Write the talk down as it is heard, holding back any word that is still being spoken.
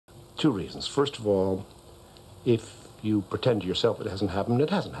Two reasons. First of all, if you pretend to yourself it hasn't happened,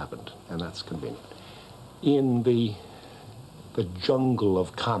 it hasn't happened, and that's convenient. In the jungle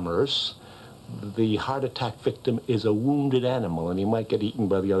of commerce, the heart attack victim is a wounded animal, and he might get eaten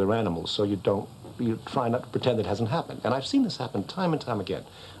by the other animals, so you try not to pretend it hasn't happened. And I've seen this happen time and time again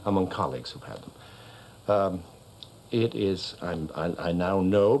among colleagues who've had them. It is, I now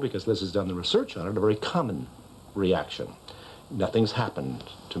know, because Liz has done the research on it, a very common reaction. Nothing's happened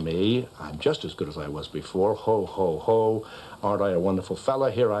to me. I'm just as good as I was before. Ho, ho, ho. Aren't I a wonderful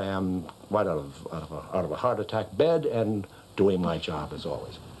fella? Here I am, right out of a heart attack bed and doing my job as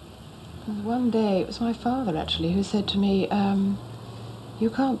always. And one day, it was my father, actually, who said to me, you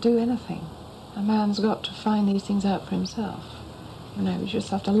can't do anything. A man's got to find these things out for himself. You know, you just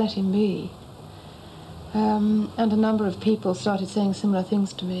have to let him be. And a number of people started saying similar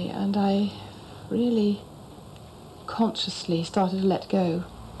things to me, and I really consciously started to let go,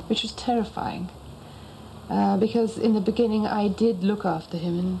 which was terrifying. Because in the beginning I did look after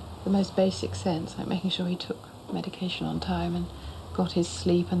him in the most basic sense, like making sure he took medication on time and got his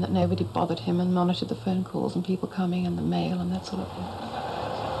sleep and that nobody bothered him, and monitored the phone calls and people coming and the mail and that sort of thing.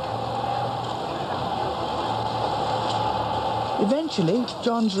 Eventually,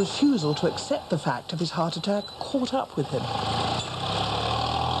 John's refusal to accept the fact of his heart attack caught up with him.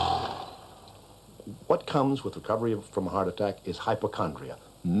 What comes with recovery from a heart attack is hypochondria,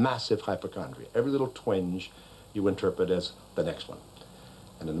 massive hypochondria. Every little twinge you interpret as the next one.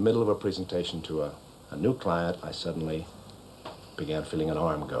 And in the middle of a presentation to a new client, I suddenly began feeling an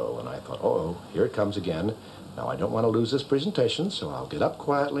arm go, and I thought, uh-oh, here it comes again. Now, I don't want to lose this presentation, so I'll get up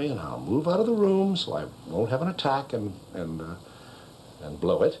quietly and I'll move out of the room so I won't have an attack and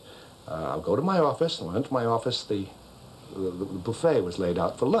blow it. I'll go to my office, and when I went to my office, the buffet was laid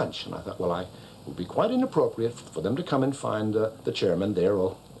out for lunch, and I thought, well, it would be quite inappropriate for them to come and find the chairman there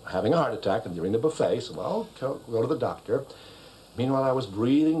having a heart attack and during the buffet, so I'll go to the doctor. Meanwhile, I was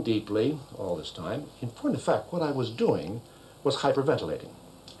breathing deeply all this time. In point of fact, what I was doing was hyperventilating.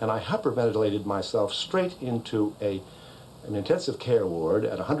 And I hyperventilated myself straight into an intensive care ward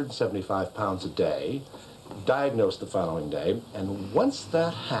at 175 pounds a day, diagnosed the following day, and once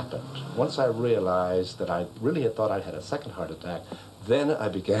that happened, once I realized that I really had thought I had a second heart attack, then I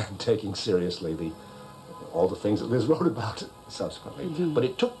began taking seriously all the things that Liz wrote about subsequently. Mm-hmm. But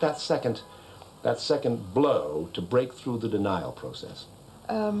it took that second blow to break through the denial process.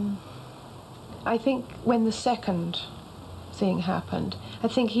 I think when the second thing happened, I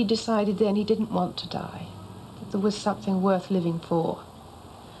think he decided then he didn't want to die, that there was something worth living for.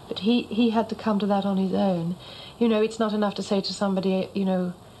 But he had to come to that on his own. You know, it's not enough to say to somebody, you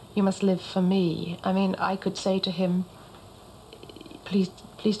know, you must live for me. I mean, I could say to him,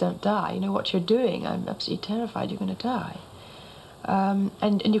 please don't die. You know what you're doing. I'm absolutely terrified you're going to die.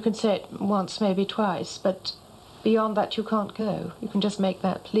 And you can say it once, maybe twice, but beyond that you can't go. You can just make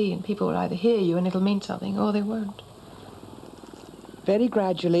that plea and people will either hear you and it'll mean something, or they won't. Very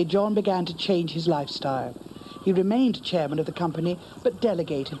gradually, John began to change his lifestyle. He remained chairman of the company, but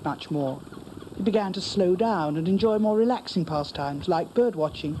delegated much more. He began to slow down and enjoy more relaxing pastimes, like bird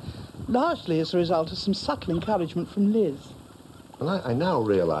watching, largely as a result of some subtle encouragement from Liz. Well, I now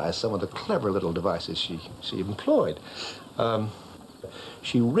realize some of the clever little devices she employed.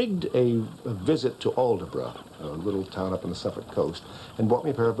 She rigged a visit to Aldeborough, a little town up on the Suffolk coast, and bought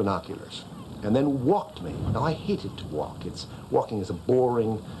me a pair of binoculars, and then walked me. Now, I hated to walk. Walking is a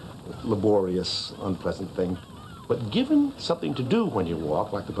boring, laborious, unpleasant thing. But given something to do when you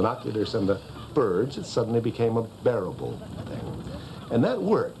walk, like the binoculars and the birds, it suddenly became a bearable thing. And that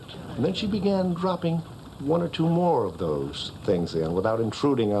worked. And then she began dropping one or two more of those things in without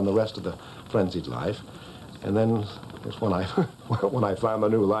intruding on the rest of the frenzied life. And then when I found the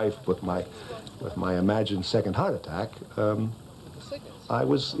new life with my imagined second heart attack, I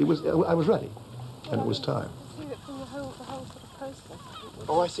was ready, and it was time.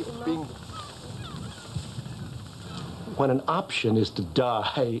 Oh, I see. When an option is to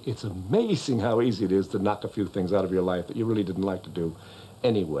die, it's amazing how easy it is to knock a few things out of your life that you really didn't like to do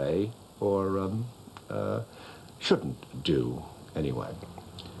anyway, or shouldn't do anyway.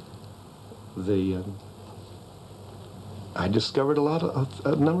 I discovered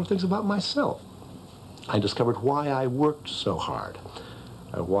a number of things about myself. I discovered why I worked so hard,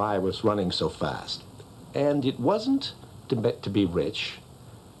 why I was running so fast. And it wasn't to be rich,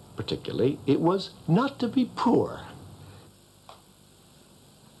 particularly. It was not to be poor.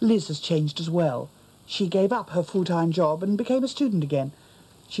 Liz has changed as well. She gave up her full-time job and became a student again.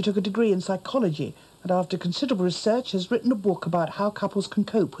 She took a degree in psychology and after considerable research has written a book about how couples can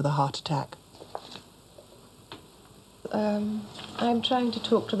cope with a heart attack. I'm trying to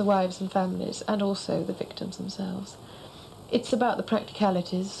talk to the wives and families and also the victims themselves. It's about the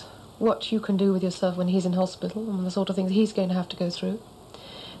practicalities, what you can do with yourself when he's in hospital and the sort of things he's going to have to go through.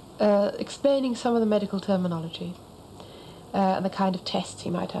 Explaining some of the medical terminology and the kind of tests he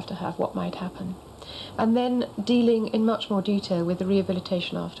might have to have, what might happen. And then dealing in much more detail with the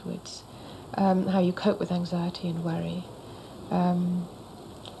rehabilitation afterwards, how you cope with anxiety and worry,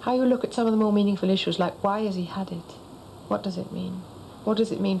 how you look at some of the more meaningful issues like why has he had it? What does it mean? What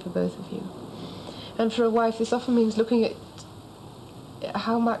does it mean for both of you? And for a wife, this often means looking at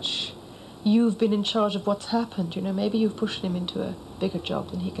how much you've been in charge of what's happened. You know, maybe you've pushed him into a bigger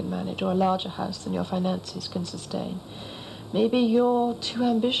job than he can manage, or a larger house than your finances can sustain. Maybe you're too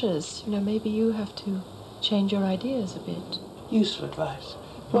ambitious. You know, maybe you have to change your ideas a bit. Useful advice.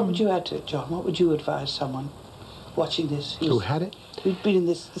 What would you add to it, John? What would you advise someone watching this Who had it? who'd been in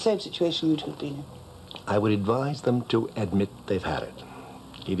the same situation you two have been in? I would advise them to admit they've had it.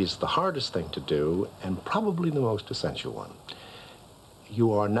 It is the hardest thing to do and probably the most essential one.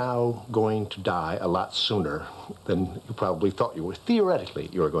 You are now going to die a lot sooner than you probably thought you were. Theoretically,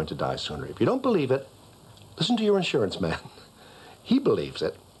 you are going to die sooner. If you don't believe it, listen to your insurance man. He believes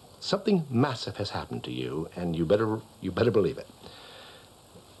it. Something massive has happened to you, and you better believe it.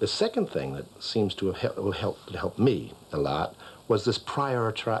 The second thing that seems to have helped me a lot was this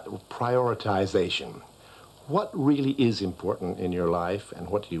prioritization. What really is important in your life, and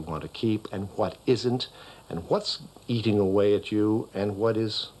what do you want to keep, and what isn't, and what's eating away at you, and what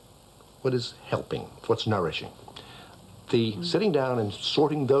is helping, what's nourishing. The sitting down and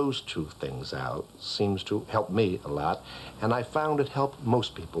sorting those two things out seems to help me a lot, and I found it helped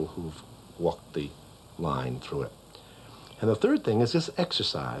most people who've walked the line through it. And the third thing is this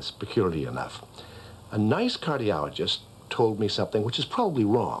exercise, peculiarly enough. A nice cardiologist told me something which is probably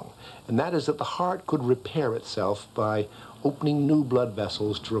wrong, and that is that the heart could repair itself by opening new blood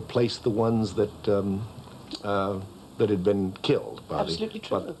vessels to replace the ones that had been killed. Absolutely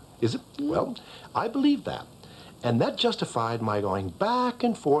true. Is it? Well, I believe that. And that justified my going back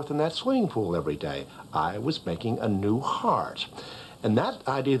and forth in that swimming pool every day. I was making a new heart. And that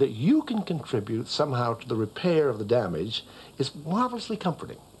idea that you can contribute somehow to the repair of the damage is marvelously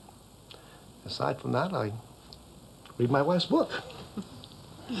comforting. Aside from that, I read my wife's book.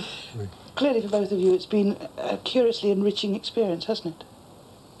 Clearly, for both of you, it's been a curiously enriching experience, hasn't it?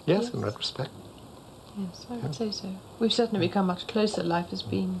 Yes, in retrospect. Yes, I would say so. We've certainly become much closer. Life has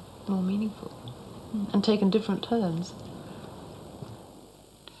been more meaningful and taken different turns.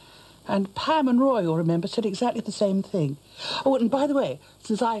 And Pam and Roy, you'll remember, said exactly the same thing. Oh, and by the way,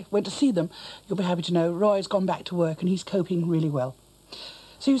 since I went to see them, you'll be happy to know Roy's gone back to work and he's coping really well.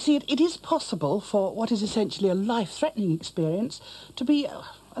 So you see, it is possible for what is essentially a life-threatening experience to be a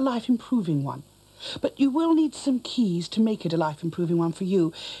life-improving one. But you will need some keys to make it a life-improving one for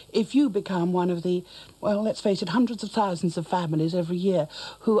you if you become one of the, well, let's face it, hundreds of thousands of families every year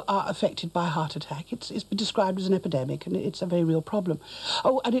who are affected by a heart attack. It's been described as an epidemic, and it's a very real problem.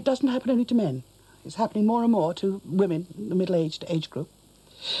 Oh, and it doesn't happen only to men. It's happening more and more to women, the middle-aged age group.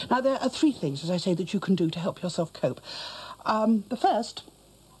 Now, there are three things, as I say, that you can do to help yourself cope. The first,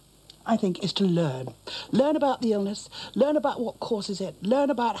 I think, is to learn. Learn about the illness, learn about what causes it,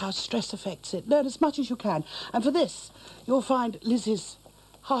 learn about how stress affects it, learn as much as you can. And for this, you'll find Liz's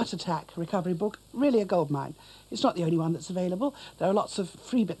heart attack recovery book really a goldmine. It's not the only one that's available. There are lots of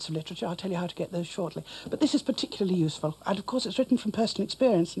free bits of literature. I'll tell you how to get those shortly. But this is particularly useful. And, of course, it's written from personal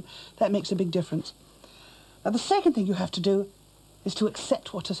experience, and that makes a big difference. Now, the second thing you have to do is to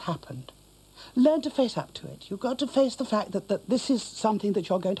accept what has happened. Learn to face up to it. You've got to face the fact that this is something that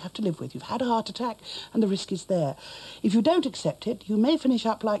you're going to have to live with. You've had a heart attack and the risk is there. If you don't accept it, you may finish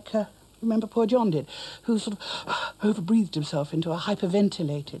up like, remember poor John did, who sort of overbreathed himself into a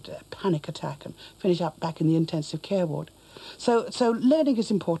hyperventilated panic attack and finish up back in the intensive care ward. So learning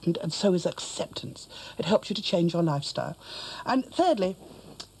is important, and so is acceptance. It helps you to change your lifestyle. And thirdly,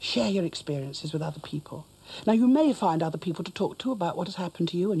 share your experiences with other people. Now, you may find other people to talk to about what has happened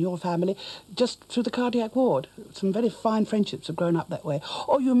to you and your family just through the cardiac ward. Some very fine friendships have grown up that way.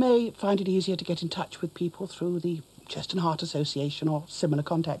 Or you may find it easier to get in touch with people through the Chest and Heart Association or similar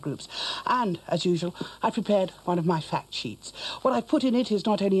contact groups. And, as usual, I've prepared one of my fact sheets. What I've put in it is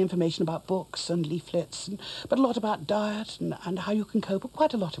not only information about books and leaflets, but a lot about diet and how you can cope,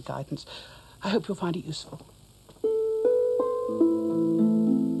 quite a lot of guidance. I hope you'll find it useful.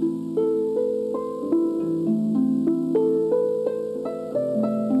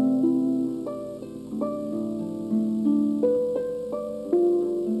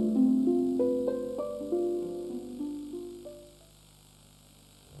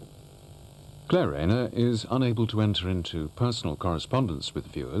 Clare Rayner is unable to enter into personal correspondence with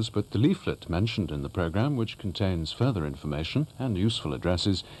viewers, but the leaflet mentioned in the programme, which contains further information and useful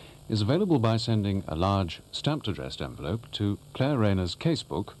addresses, is available by sending a large stamped addressed envelope to Clare Rayner's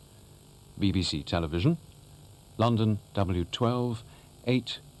Casebook, BBC Television, London W12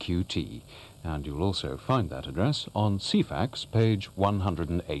 8QT, and you'll also find that address on CFAX page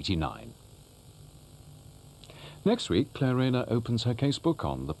 189. Next week, Clare Rayner opens her casebook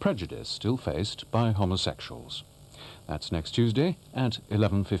on the prejudice still faced by homosexuals. That's next Tuesday at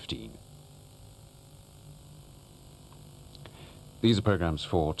 11:15. These are programmes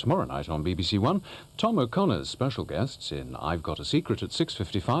for tomorrow night on BBC1. Tom O'Connor's special guests in I've Got a Secret at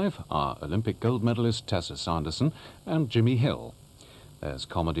 6:55 are Olympic gold medalist Tessa Sanderson and Jimmy Hill. There's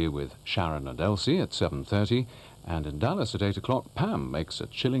comedy with Sharon and Elsie at 7:30, and in Dallas at 8 o'clock, Pam makes a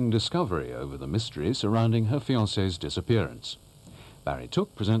chilling discovery over the mystery surrounding her fiancé's disappearance. Barry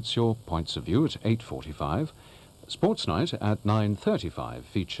Took presents your Points of View at 8:45. Sports Night at 9:35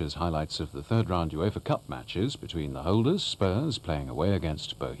 features highlights of the third-round UEFA Cup matches between the holders, Spurs, playing away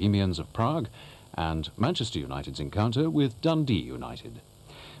against Bohemians of Prague, and Manchester United's encounter with Dundee United.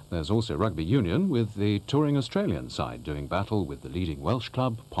 There's also rugby union, with the touring Australian side doing battle with the leading Welsh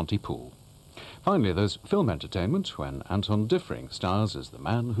club, Pontypool. Finally, there's film entertainment when Anton Diffring stars as the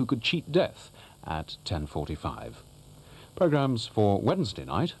man who could cheat death at 10:45. Programmes for Wednesday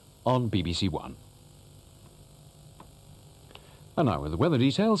night on BBC1. And now with the weather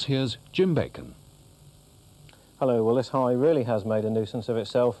details, here's Jim Bacon. Hello, well this high really has made a nuisance of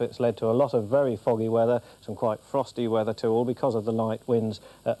itself. It's led to a lot of very foggy weather, some quite frosty weather too, all because of the light winds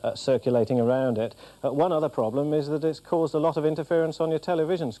circulating around it. One other problem is that it's caused a lot of interference on your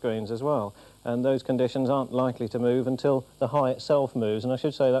television screens as well, and those conditions aren't likely to move until the high itself moves, and I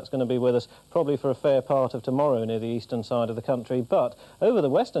should say that's going to be with us probably for a fair part of tomorrow near the eastern side of the country. But over the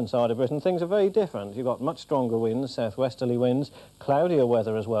western side of Britain things are very different. You've got much stronger winds, southwesterly winds, cloudier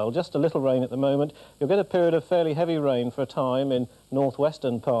weather as well, just a little rain at the moment. You'll get a period of fairly heavy rain for a time in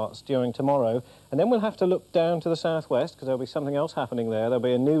northwestern parts during tomorrow, and then we'll have to look down to the southwest because there'll be something else happening there. There'll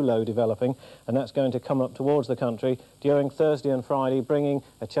be a new low developing, and that's going to come up towards the country during Thursday and Friday, bringing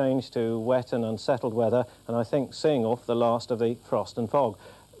a change to wet and unsettled weather, and I think seeing off the last of the frost and fog.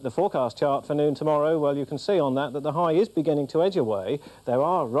 The forecast chart for noon tomorrow, well, you can see on that the high is beginning to edge away. There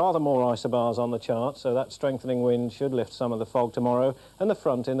are rather more isobars on the chart, so that strengthening wind should lift some of the fog tomorrow, and the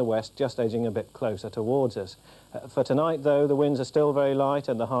front in the west just edging a bit closer towards us. For tonight, though, the winds are still very light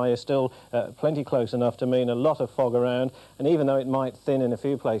and the high is still plenty close enough to mean a lot of fog around, and even though it might thin in a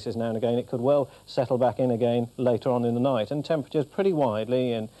few places now and again, it could well settle back in again later on in the night, and temperatures pretty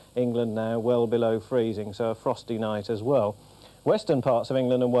widely in England now well below freezing, so a frosty night as well. Western parts of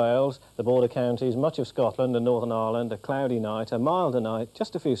England and Wales, the border counties, much of Scotland and Northern Ireland, a cloudy night, a milder night,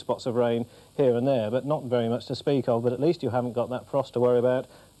 just a few spots of rain here and there, but not very much to speak of, but at least you haven't got that frost to worry about,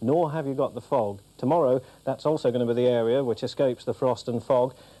 nor have you got the fog. Tomorrow, that's also going to be the area which escapes the frost and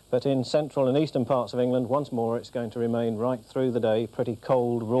fog, but in central and eastern parts of England, once more, it's going to remain right through the day, pretty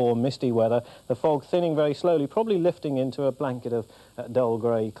cold, raw, misty weather, the fog thinning very slowly, probably lifting into a blanket of dull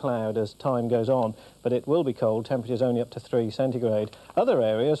grey cloud as time goes on, but it will be cold, temperatures only up to 3 centigrade. Other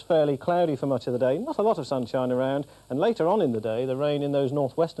areas, fairly cloudy for much of the day, not a lot of sunshine around, and later on in the day, the rain in those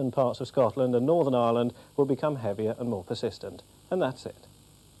northwestern parts of Scotland and Northern Ireland will become heavier and more persistent. And that's it.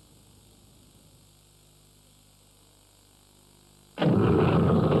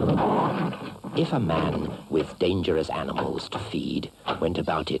 If a man with dangerous animals to feed went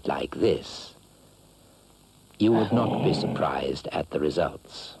about it like this, you would not be surprised at the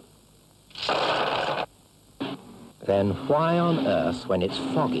results. Then why on earth, when it's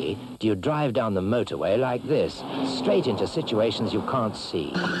foggy, do you drive down the motorway like this, straight into situations you can't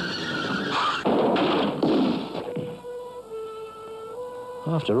see?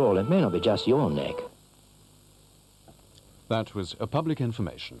 After all, it may not be just your neck. That was a public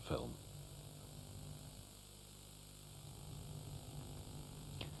information film.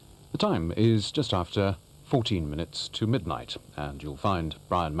 The time is just after 14 minutes to midnight, and you'll find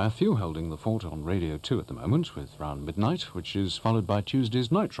Brian Matthew holding the fort on Radio 2 at the moment with Round Midnight, which is followed by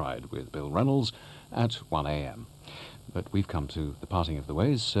Tuesday's Night Ride with Bill Reynolds at 1 a.m. But we've come to the parting of the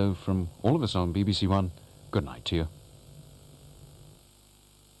ways, so from all of us on BBC1, good night to you.